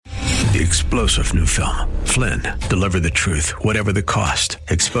The explosive new film, Flynn, deliver the truth, whatever the cost,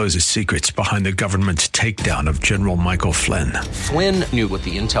 exposes secrets behind the government's takedown of General Michael Flynn. Flynn knew what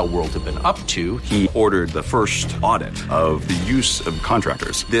the intel world had been up to. He ordered the first audit of the use of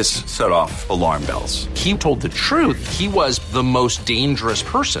contractors. This set off alarm bells. He told the truth. He was the most dangerous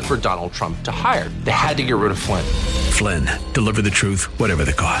person for Donald Trump to hire. They had to get rid of Flynn. Flynn, deliver the truth, whatever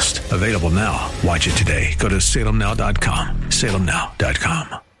the cost. Available now. Watch it today. Go to salemnow.com.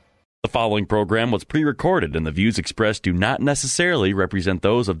 salemnow.com. The following program was pre-recorded, and the views expressed do not necessarily represent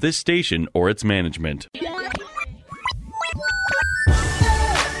those of this station or its management.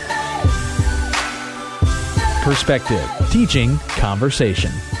 Perspective, teaching,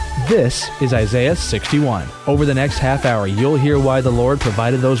 conversation. This is Isaiah 61. Over the next half hour, you'll hear why the Lord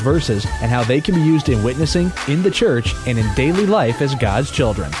provided those verses and how they can be used in witnessing, in the church, and in daily life as God's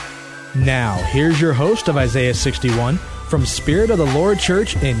children. Now, here's your host of Isaiah 61, from Spirit of the Lord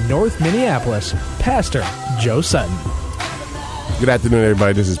Church in North Minneapolis, Pastor Joe Sutton. Good afternoon,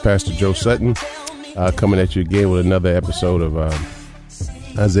 everybody. This is Pastor Joe Sutton, coming at you again with another episode of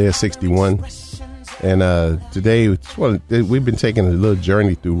Isaiah 61. And today, we've been taking a little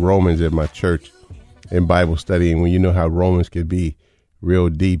journey through Romans at my church in Bible study. And when you know how Romans can be real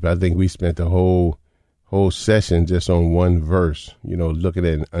deep, I think we spent the whole session just on one verse, looking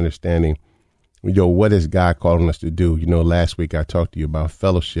at and understanding, what is God calling us to do? Last week I talked to you about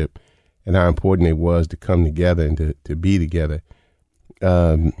fellowship and how important it was to come together and to be together.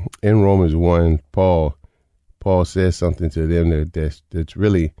 In Romans 1, Paul says something to them that's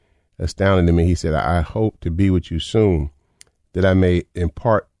really astounding to me. He said, I hope to be with you soon, that I may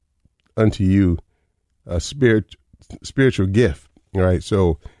impart unto you a spiritual gift. All right.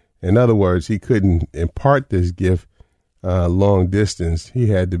 So in other words, he couldn't impart this gift long distance. He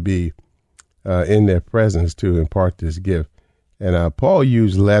had to be in their presence to impart this gift. And Paul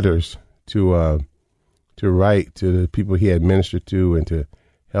used letters to write to the people he had ministered to and to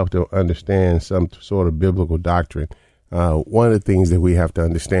help them understand some sort of biblical doctrine. One of the things that we have to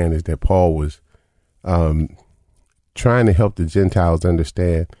understand is that Paul was trying to help the Gentiles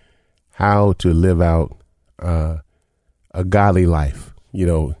understand how to live out a godly life,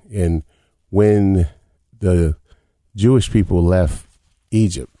 and when the Jewish people left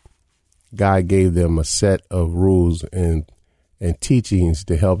Egypt, God gave them a set of rules and teachings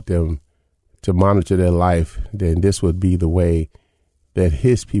to help them to monitor their life. Then this would be the way that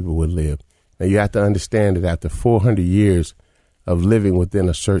his people would live. Now you have to understand that after 400 years of living within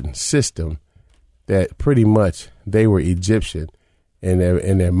a certain system, that pretty much they were Egyptian in their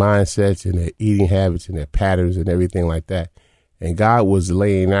mindsets and their eating habits and their patterns and everything like that. And God was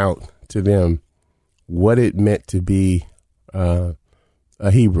laying out to them what it meant to be a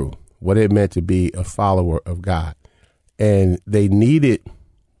Hebrew, what it meant to be a follower of God. And they needed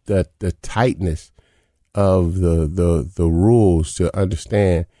the tightness of the rules to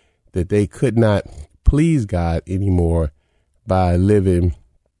understand that they could not please God anymore by living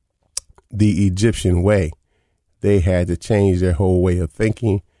the Egyptian way. They had to change their whole way of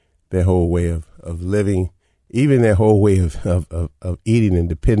thinking, their whole way of living, even their whole way of eating and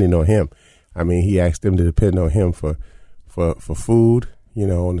depending on him. I mean, he asked them to depend on him for food,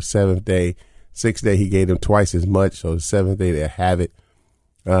 on the seventh day. Sixth day, he gave them twice as much. So the seventh day, they'll have it.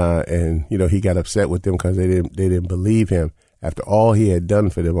 And he got upset with them because they didn't believe him. After all he had done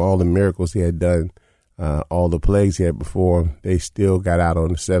for them, all the miracles he had done, all the plagues he had performed, they still got out on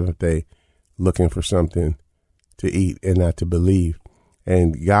the seventh day looking for something to eat and not to believe.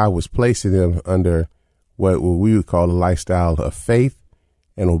 And God was placing them under what we would call a lifestyle of faith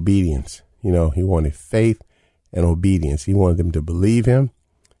and obedience. He wanted faith and obedience. He wanted them to believe him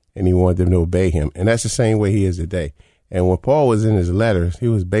and he wanted them to obey him. And that's the same way he is today. And when Paul was in his letters, he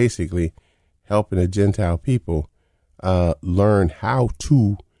was basically helping the Gentile people learn how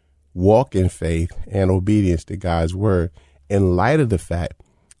to walk in faith and obedience to God's word in light of the fact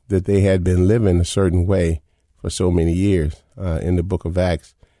that they had been living a certain way for so many years. In the book of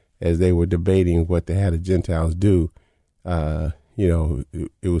Acts, as they were debating what they had the Gentiles do, it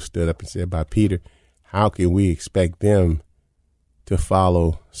was stood up and said by Peter, how can we expect them to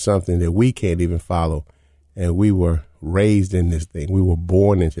follow something that we can't even follow? And we were raised in this thing. We were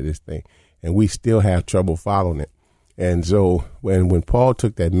born into this thing, and we still have trouble following it. And so when Paul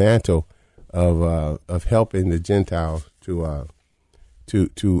took that mantle of helping the Gentiles to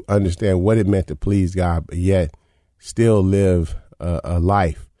understand what it meant to please God, but yet still live a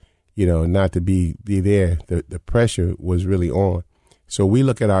life, not to be there, the pressure was really on. So we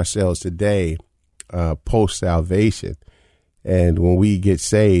look at ourselves today, post salvation, and when we get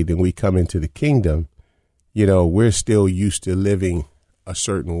saved and we come into the kingdom, we're still used to living a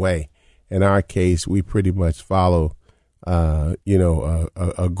certain way. in our case, we pretty much follow, a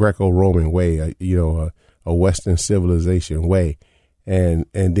Greco-Roman way, a Western civilization way. And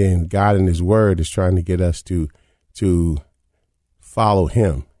then God in his word is trying to get us to follow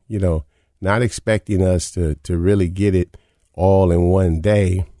him, not expecting us to really get it all in one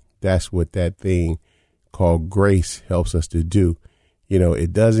day. That's what that thing called grace helps us to do.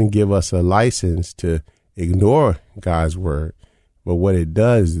 It doesn't give us a license to ignore God's word, but what it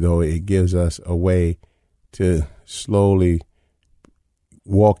does, though, it gives us a way to slowly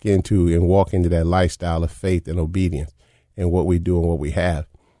walk into that lifestyle of faith and obedience and what we do and what we have.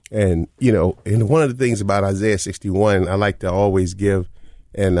 And, and one of the things about Isaiah 61, I like to always give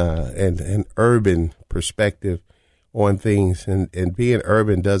an urban perspective on things, and being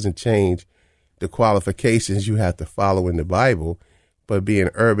urban doesn't change the qualifications you have to follow in the Bible, but being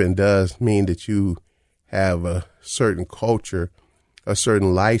urban does mean that you have a certain culture, a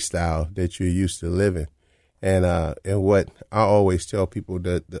certain lifestyle that you're used to living. And what I always tell people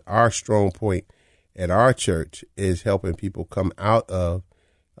that our strong point at our church is helping people come out of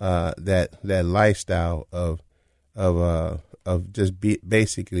that lifestyle of just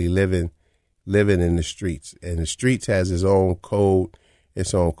basically living in the streets. And the streets has its own code,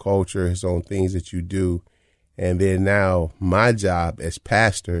 its own culture, its own things that you do. And then now my job as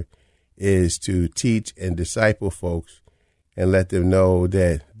pastor is to teach and disciple folks and let them know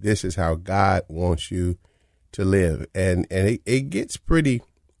that this is how God wants you to live. And it gets pretty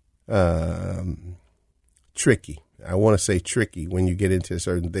tricky. I want to say tricky when you get into a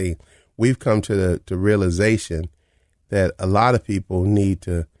certain thing. We've come to the realization that a lot of people need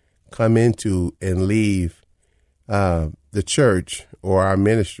to come into and leave the church or our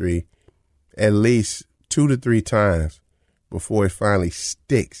ministry at least 2 to 3 times before it finally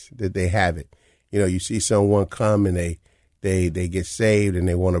sticks that they have it. You see someone come and they get saved and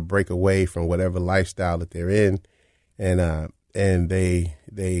they want to break away from whatever lifestyle that they're in, and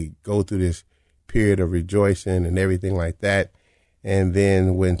they go through this period of rejoicing and everything like that. And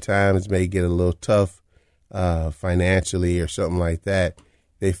then when times may get a little tough financially or something like that,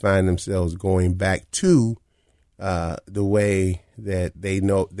 they find themselves going back to the way that they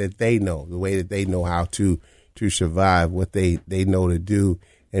know, the way that they know how to survive, what they know to do.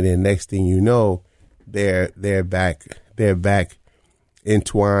 And then next thing you know, they're back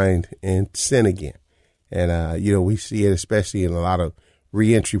entwined in sin again. And, we see it especially in a lot of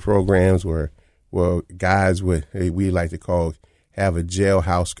reentry programs where guys we like to call, have a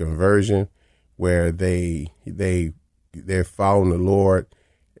jailhouse conversion, where they're following the Lord.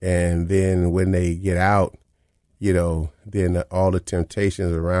 And then when they get out, then all the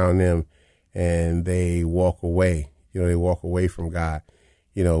temptations around them, and they walk away. They walk away from God.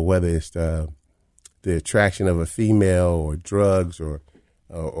 Whether it's the attraction of a female or drugs or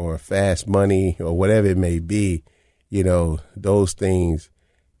fast money or whatever it may be. Those things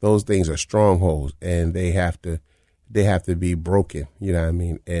are strongholds, and they have to be broken. You know what I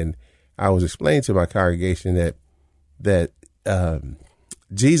mean? And I was explaining to my congregation that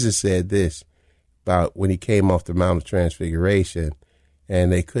Jesus said this about when he came off the Mount of Transfiguration,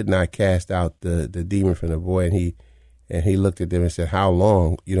 and they could not cast out the demon from the boy. And he looked at them and said, "How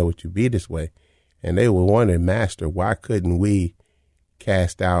long, would you be this way?" And they were wondering, "Master, why couldn't we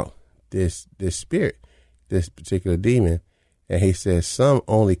cast out this spirit, this particular demon?" And he says, "Some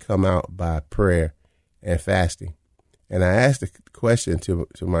only come out by prayer and fasting." And I asked the question to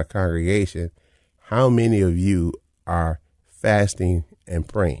my congregation, how many of you are fasting and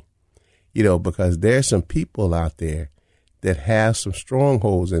praying? Because there's some people out there that have some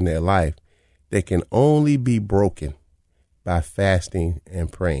strongholds in their life that can only be broken by fasting and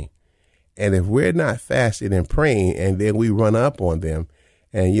praying. And if we're not fasting and praying, and then we run up on them,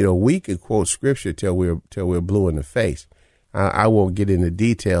 and we could quote scripture till we're blue in the face. I won't get into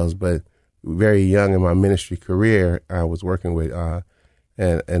details, but very young in my ministry career, I was working with a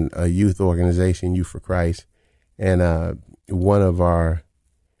youth organization, Youth for Christ, and we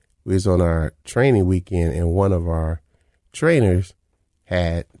was on our training weekend, and one of our trainers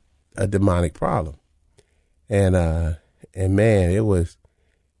had a demonic problem, and man, it was,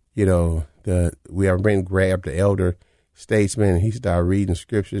 we grabbed the elder statesman, and he started reading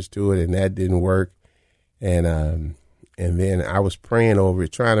scriptures to it, and that didn't work, and then I was praying over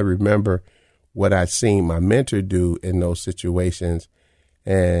it, trying to remember what I'd seen my mentor do in those situations,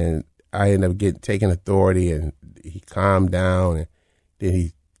 and I ended up taking authority, and he calmed down, and then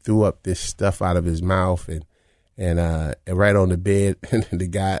he threw up this stuff out of his mouth, and right on the bed, and the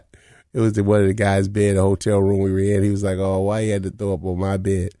guy, it was one of the guys' bed, the hotel room we were in. He was like, "Oh, why you had to throw up on my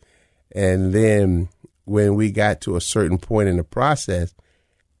bed?" And then when we got to a certain point in the process,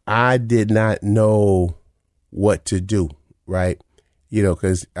 I did not know what to do, right?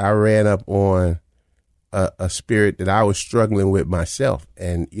 Because I ran up on a spirit that I was struggling with myself.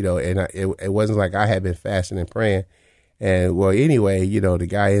 And, it wasn't like I had been fasting and praying. And, well, anyway, the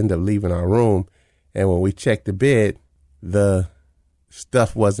guy ended up leaving our room. And when we checked the bed, the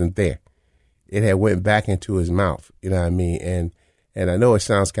stuff wasn't there. It had went back into his mouth, you know what I mean? And I know it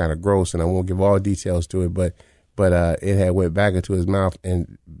sounds kind of gross, and I won't give all details to it, but it had went back into his mouth,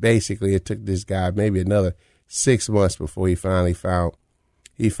 and basically it took this guy maybe another 6 months before he finally found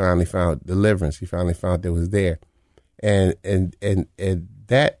deliverance. He finally found it was there, and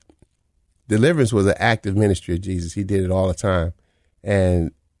that deliverance was an active ministry of Jesus. He did it all the time,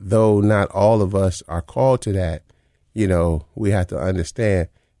 and though not all of us are called to that, we have to understand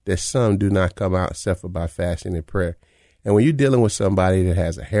that some do not come out except for by fasting and prayer. And when you're dealing with somebody that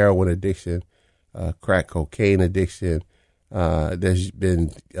has a heroin addiction, crack cocaine addiction, that's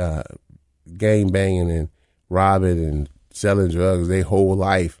been gang banging and robbing and selling drugs their whole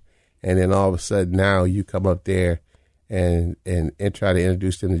life, and then all of a sudden now you come up there and try to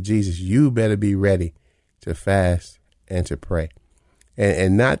introduce them to Jesus, you better be ready to fast and to pray.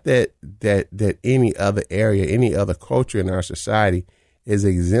 And not that any other area, any other culture in our society is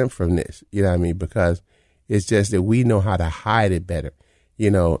exempt from this, you know what I mean? Because it's just that we know how to hide it better.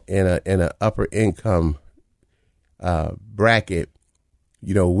 In a upper income bracket,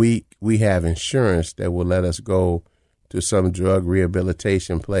 we have insurance that will let us go to some drug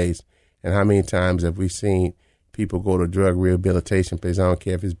rehabilitation place. And how many times have we seen people go to drug rehabilitation place? I don't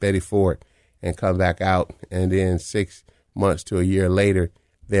care if it's Betty Ford, and come back out, and then 6 months to a year later,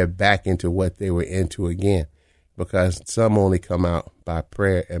 they're back into what they were into again, because some only come out by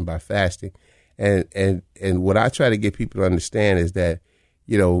prayer and by fasting. And what I try to get people to understand is that,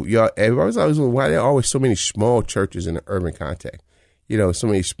 everybody's always wondering why there are always so many small churches in the urban context, so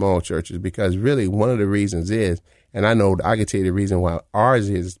many small churches, because really one of the reasons is, and I know I can tell you the reason why ours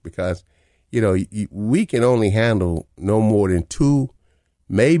is because, we can only handle no more than 2,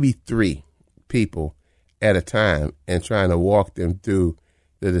 maybe 3 people at a time, and trying to walk them through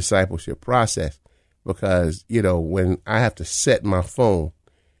the discipleship process. Because, when I have to set my phone,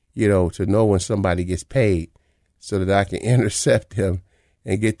 to know when somebody gets paid so that I can intercept them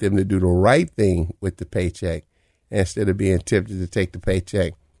and get them to do the right thing with the paycheck, instead of being tempted to take the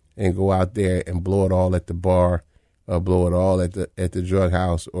paycheck and go out there and blow it all at the bar, or blow it all at the drug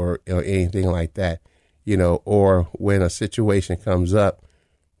house, or anything like that, or when a situation comes up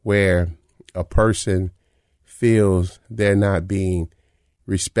where a person feels they're not being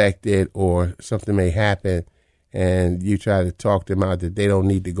respected, or something may happen, and you try to talk them out that they don't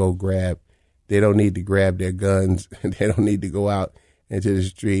need to grab their guns, they don't need to go out into the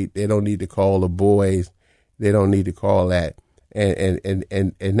street, they don't need to call the boys, they don't need to call that, and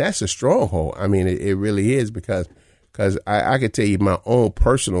that's a stronghold. I mean, it really is, because I could tell you my own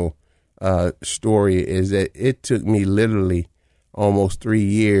personal story is that it took me literally almost 3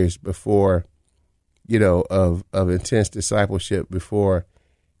 years before, of intense discipleship, before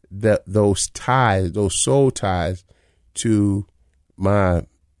those ties, those soul ties to my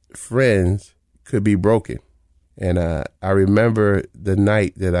friends could be broken. And I remember the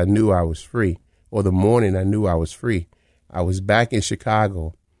night that I knew I was free, or the morning I knew I was free. I was back in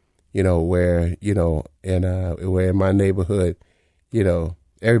Chicago, where, where in my neighborhood,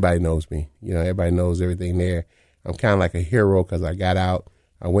 everybody knows me, everybody knows everything there. I'm kind of like a hero because I got out,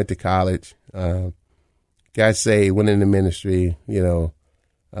 I went to college, got saved, went into ministry,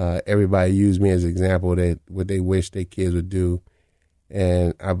 everybody used me as an example that what they wish their kids would do.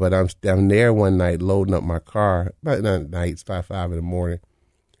 But I'm there one night loading up my car, about night, it's 5 in the morning,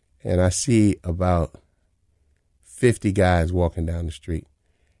 and I see about 50 guys walking down the street.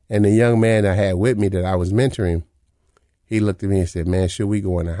 And the young man I had with me that I was mentoring, he looked at me and said, "Man, should we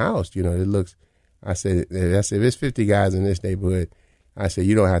go in the house? It looks," I said, if it's 50 guys in this neighborhood, I said,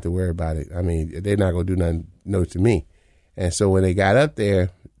 you don't have to worry about it. I mean, they're not going to do nothing no to me. And so when they got up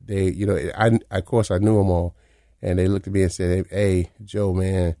there, they, of course I knew them all. And they looked at me and said, "Hey, Joe,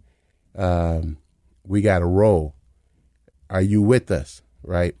 man, we got to roll. Are you with us?"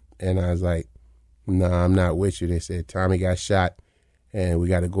 Right? And I was like, "No, I'm not with you." They said, "Tommy got shot and we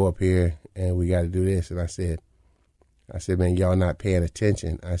got to go up here and we got to do this." And I said, "Man, y'all not paying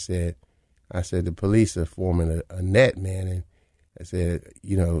attention." I said, "The police are forming a net, man." And I said,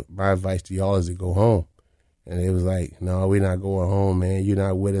 my advice to y'all is to go home. And it was like, "No, we're not going home, man. You're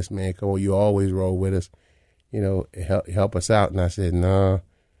not with us, man. Come on, you always roll with us. Help us out." And I said, "No,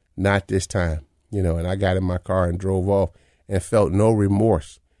 not this time." And I got in my car and drove off and felt no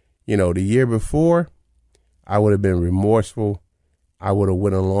remorse. The year before, I would have been remorseful. I would have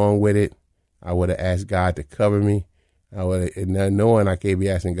went along with it. I would have asked God to cover me. I would have, knowing I can't be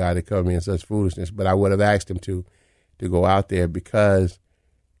asking God to cover me in such foolishness, but I would have asked him to go out there because,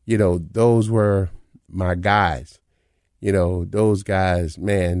 those were my guys. Those guys,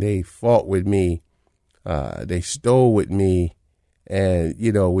 man, they fought with me. They stole with me, and,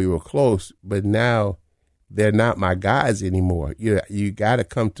 we were close, but now they're not my guys anymore. You got to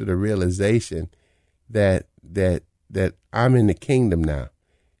come to the realization that I'm in the kingdom now,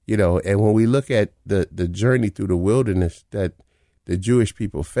 and when we look at the journey through the wilderness that the Jewish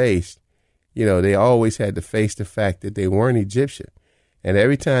people faced, they always had to face the fact that they weren't Egyptian. And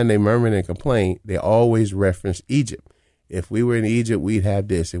every time they murmured and complained, they always referenced Egypt. If we were in Egypt, we'd have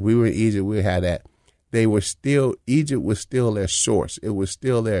this. If we were in Egypt, we'd have that. Egypt was still their source. It was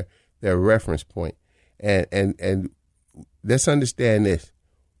still their reference point. And let's understand this.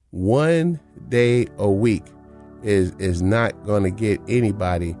 One day a week is not going to get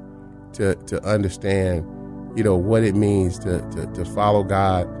anybody to understand, what it means to follow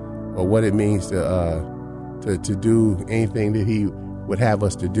God, or what it means to do anything that he would have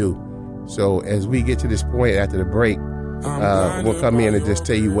us to do. So as we get to this point after the break, we'll come in and just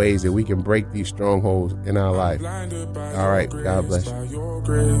tell you ways that we can break these strongholds in our life. All right. God bless you.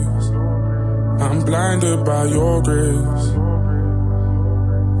 I'm blinded by your grace.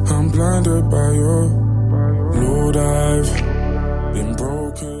 I'm blinded by your Lord, I've been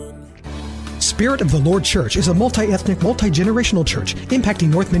broken. Spirit of the Lord Church is a multi-ethnic, multi-generational church impacting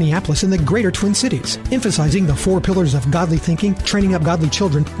North Minneapolis and the greater Twin Cities, emphasizing the 4 pillars of godly thinking, training up godly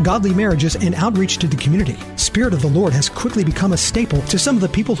children, godly marriages, and outreach to the community. Spirit of the Lord has quickly become a staple to some of the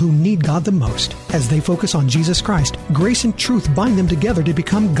people who need God the most. As they focus on Jesus Christ, grace and truth bind them together to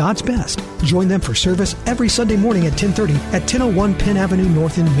become God's best. Join them for service every Sunday morning at 10:30 at 1001 Penn Avenue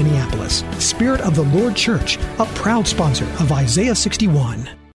North in Minneapolis. Spirit of the Lord Church, a proud sponsor of Isaiah 61.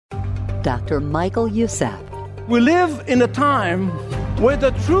 Dr. Michael Youssef. We live in a time where the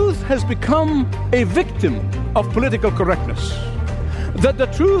truth has become a victim of political correctness, that the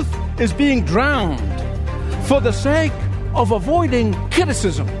truth is being drowned for the sake of avoiding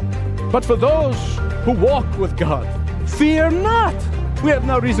criticism. But for those who walk with God, fear not. We have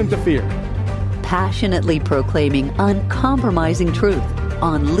no reason to fear. Passionately proclaiming uncompromising truth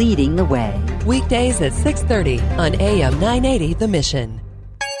on Leading the Way. Weekdays at 6:30 on AM 980 The Mission.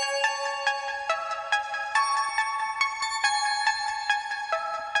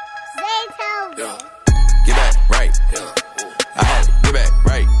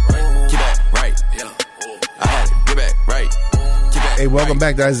 Hey, welcome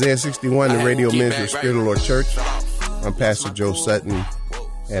back to Isaiah 61, the radio ministry of Spirit of the Lord Church. I'm Pastor Joe Sutton,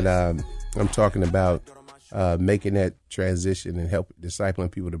 and I'm talking about making that transition and help discipling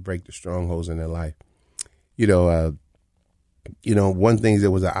people to break the strongholds in their life. One thing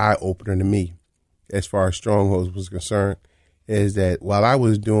that was an eye opener to me, as far as strongholds was concerned, is that while I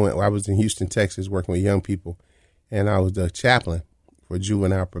was in Houston, Texas, working with young people, and I was the chaplain for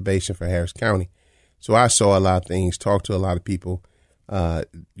juvenile probation for Harris County. So I saw a lot of things, talked to a lot of people,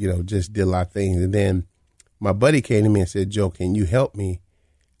 just did a lot of things. And then my buddy came to me and said, Joe, can you help me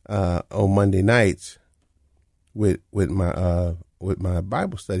on Monday nights with my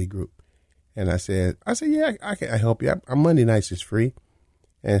Bible study group? And I said, yeah, I can help you. Our Monday nights is free.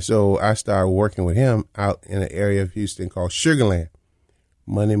 And so I started working with him out in an area of Houston called Sugar Land.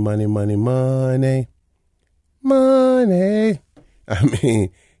 Money, money, money, money, money. I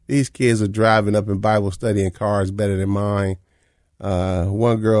mean, these kids are driving up in Bible study in cars better than mine.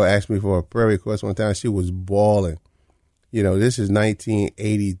 One girl asked me for a prayer request one time. She was bawling. This is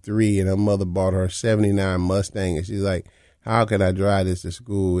 1983, and her mother bought her a 79 Mustang, and she's like, how can I drive this to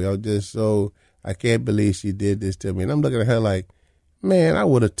school? I can't believe she did this to me. And I'm looking at her like, man, I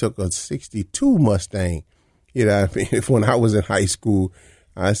would have took a 62 Mustang, if when I was in high school.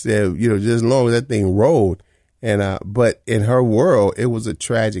 I said, just as long as that thing rolled. And but in her world, it was a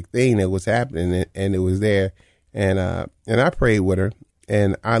tragic thing that was happening, and it was there. And I prayed with her,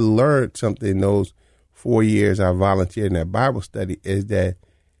 and I learned something those 4 years I volunteered in that Bible study, is that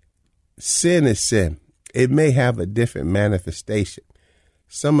sin is sin. It may have a different manifestation.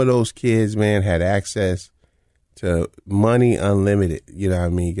 Some of those kids, man, had access to money unlimited. You know what I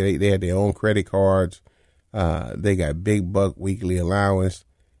mean? They had their own credit cards. They got big buck weekly allowance,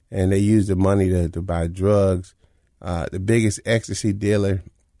 and they used the money to buy drugs. The biggest ecstasy dealer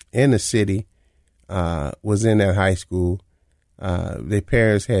in the city was in that high school. Their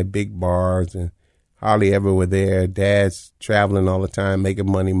parents had big bars and hardly ever were there. Dad's traveling all the time, making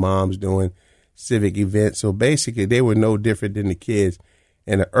money. Mom's doing civic events. So basically, they were no different than the kids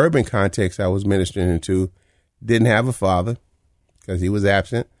in the urban context I was ministering into. Didn't have a father, because he was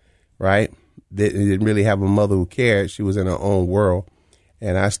absent, right? Didn't really have a mother who cared. She was in her own world.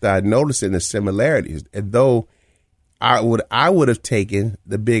 And I started noticing the similarities. And though I would have taken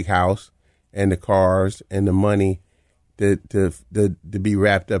the big house and the cars and the money to be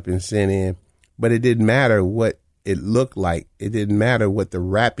wrapped up in sin in, but it didn't matter what it looked like. It didn't matter what the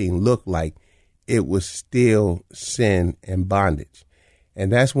wrapping looked like. It was still sin and bondage.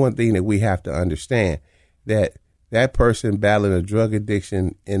 And that's one thing that we have to understand, that person battling a drug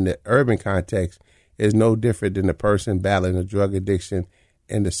addiction in the urban context is no different than the person battling a drug addiction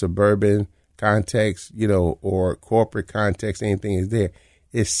in the suburban context, or corporate context. Anything is there.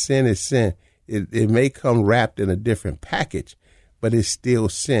 It's sin is sin. It may come wrapped in a different package, but it's still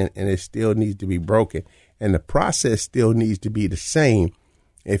sin, and it still needs to be broken. And the process still needs to be the same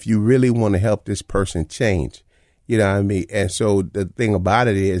if you really want to help this person change. You know what I mean? And so the thing about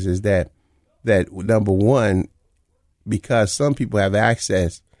it is that number one, because some people have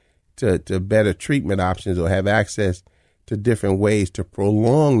access to better treatment options or have access to different ways to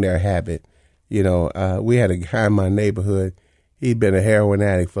prolong their habit. We had a guy in my neighborhood. He'd been a heroin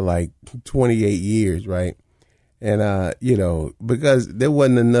addict for like 28 years, right? And, because there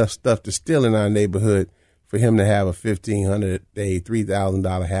wasn't enough stuff to steal in our neighborhood for him to have a $1,500 a day,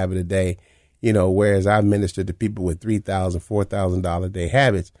 $3,000 habit a day, whereas I ministered to people with $3,000, $4,000 a day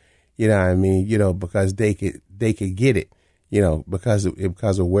habits, because they could get it, because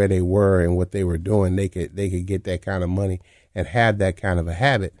of where they were and what they were doing. They could get that kind of money and have that kind of a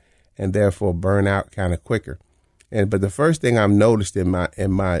habit, and therefore burn out kind of quicker. But the first thing I've noticed in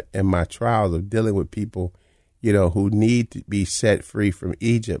my trials of dealing with people, who need to be set free from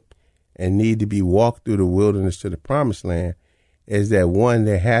Egypt and need to be walked through the wilderness to the promised land, is that one,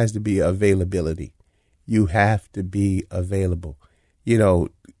 there has to be availability. You have to be available.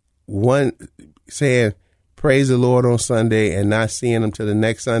 One saying praise the Lord on Sunday and not seeing them till the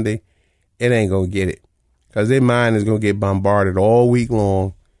next Sunday, it ain't going to get it, because their mind is going to get bombarded all week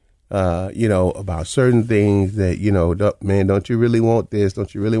long, about certain things that, man, don't you really want this?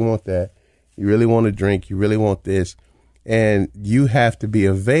 Don't you really want that? You really want to drink? You really want this? And you have to be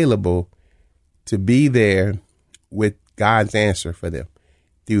available to be there with God's answer for them.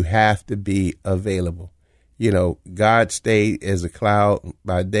 You have to be available. God stayed as a cloud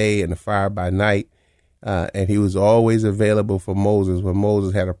by day and a fire by night. And he was always available for Moses when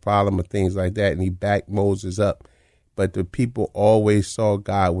Moses had a problem with things like that, and he backed Moses up. But the people always saw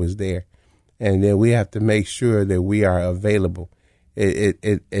God was there. And then we have to make sure that we are available.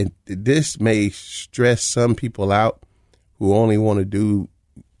 This may stress some people out who only want to do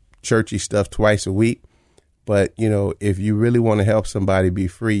churchy stuff twice a week. But, if you really want to help somebody be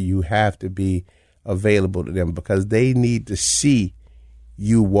free, you have to be available to them, because they need to see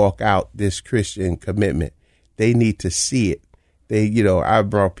you walk out this Christian commitment. They need to see it. I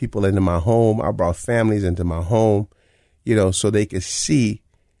brought people into my home. I brought families into my home, so they could see,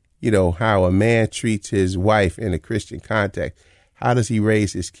 how a man treats his wife in a Christian context. How does he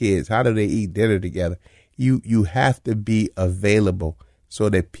raise his kids? How do they eat dinner together? You have to be available so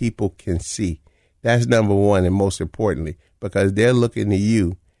that people can see. That's number one, and most importantly, because they're looking to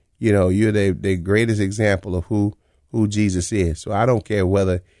you. You're the greatest example of who Jesus is. So I don't care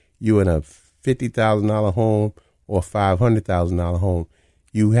whether you're in a $50,000 home or $500,000 home.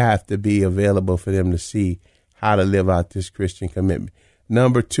 You have to be available for them to see how to live out this Christian commitment.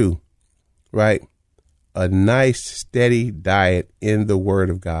 Number two, right? A nice, steady diet in the Word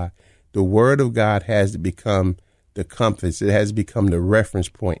of God. The Word of God has to become the compass. It has to become the reference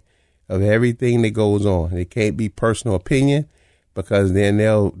point of everything that goes on. It can't be personal opinion, because then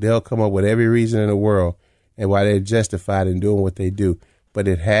they'll come up with every reason in the world and why they're justified in doing what they do. But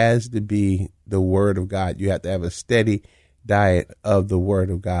it has to be the Word of God. You have to have a steady diet of the Word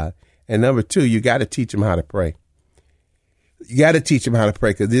of God. And number two, you got to teach them how to pray. You got to teach them how to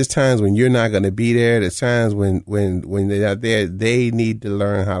pray, because there's times when you're not going to be there. There's times when they're out there, they need to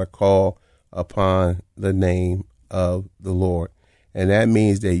learn how to call upon the name of the Lord. And that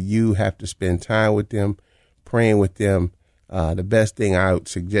means that you have to spend time with them, praying with them. The best thing I would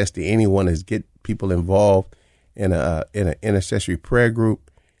suggest to anyone is get people involved in an intercessory prayer group.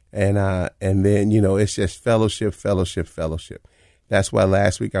 And then, it's just fellowship. That's why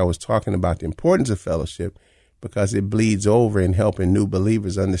last week I was talking about the importance of fellowship, because it bleeds over in helping new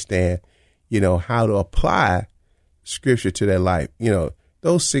believers understand, how to apply Scripture to their life.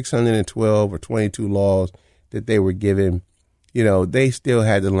 Those 612 or 22 laws that they were given, they still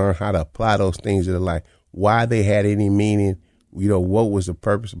had to learn how to apply those things to their life. Why they had any meaning, what was the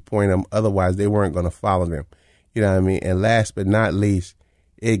purpose of pointing them? Otherwise, they weren't going to follow them. You know what I mean? And last but not least,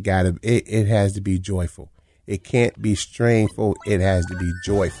 it has to be joyful. It can't be strainful. It has to be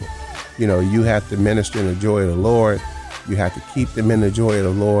joyful. You know, you have to minister in the joy of the Lord. You have to keep them in the joy of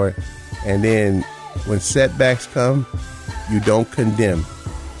the Lord. And then when setbacks come, you don't condemn.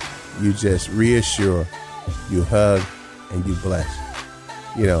 You just reassure, you hug, and you bless.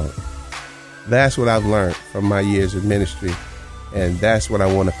 You know, that's what I've learned from my years of ministry. And that's what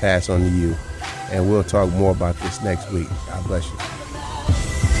I want to pass on to you. And we'll talk more about this next week. God bless you.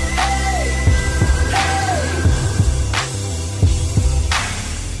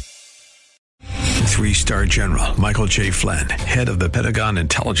 Three-star General Michael J. Flynn, head of the Pentagon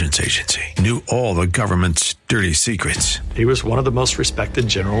Intelligence Agency, knew all the government's dirty secrets. He was one of the most respected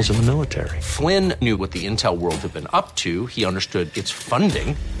generals in the military. Flynn knew what the intel world had been up to. He understood its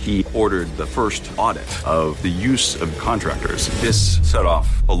funding. He ordered the first audit of the use of contractors. This set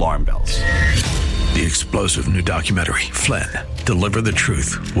off alarm bells. The explosive new documentary, Flynn, Deliver the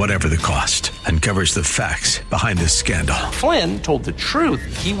Truth, Whatever the Cost, uncovers the facts behind this scandal. Flynn told the truth.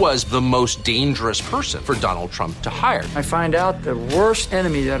 He was the most dangerous person for Donald Trump to hire. I find out the worst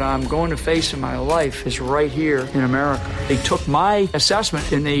enemy that I'm going to face in my life is right here in America. They took my assessment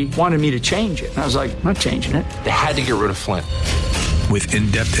and they wanted me to change it. And I was like, I'm not changing it. They had to get rid of Flynn. With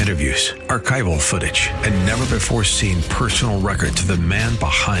in-depth interviews, archival footage, and never-before-seen personal records of the man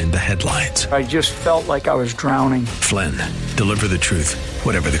behind the headlines. I just felt like I was drowning. Flynn, Deliver the Truth,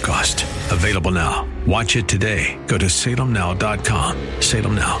 Whatever the Cost. Available now. Watch it today. Go to salemnow.com.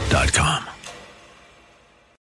 salemnow.com.